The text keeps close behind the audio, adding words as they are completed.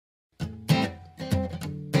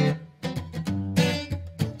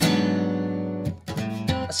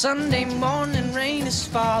A Sunday morning, rain is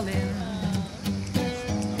falling.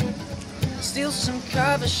 Still some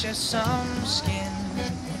cover, share some skin.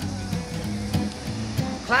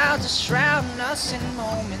 Clouds are shrouding us in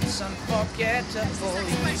moments unforgettable.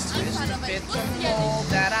 You twist to fit the mold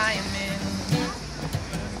that I am in.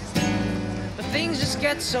 But things just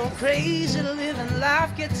get so crazy, living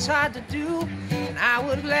life gets hard to do. And I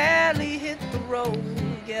would gladly hit the road,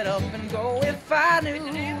 get up and go if I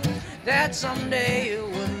knew that someday it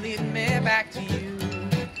would lead me back to you.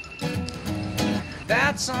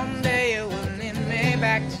 That someday it would lead me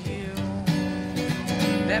back to you.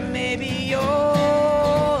 That maybe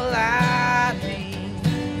all I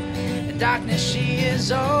need. In darkness she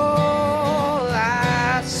is all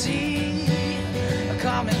I see.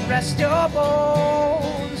 Come and rest your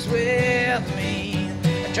bones with me.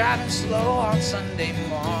 Driving slow on Sunday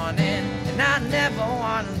morning, and I never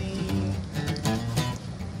want to leave.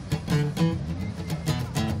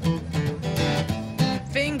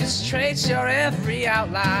 Fingers trace your every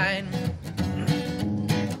outline.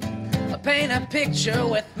 I paint a picture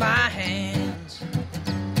with my hands.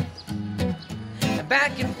 And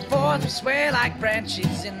back and forth we sway like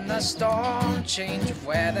branches in the storm. Change of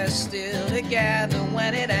weather, still together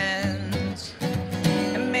when it ends.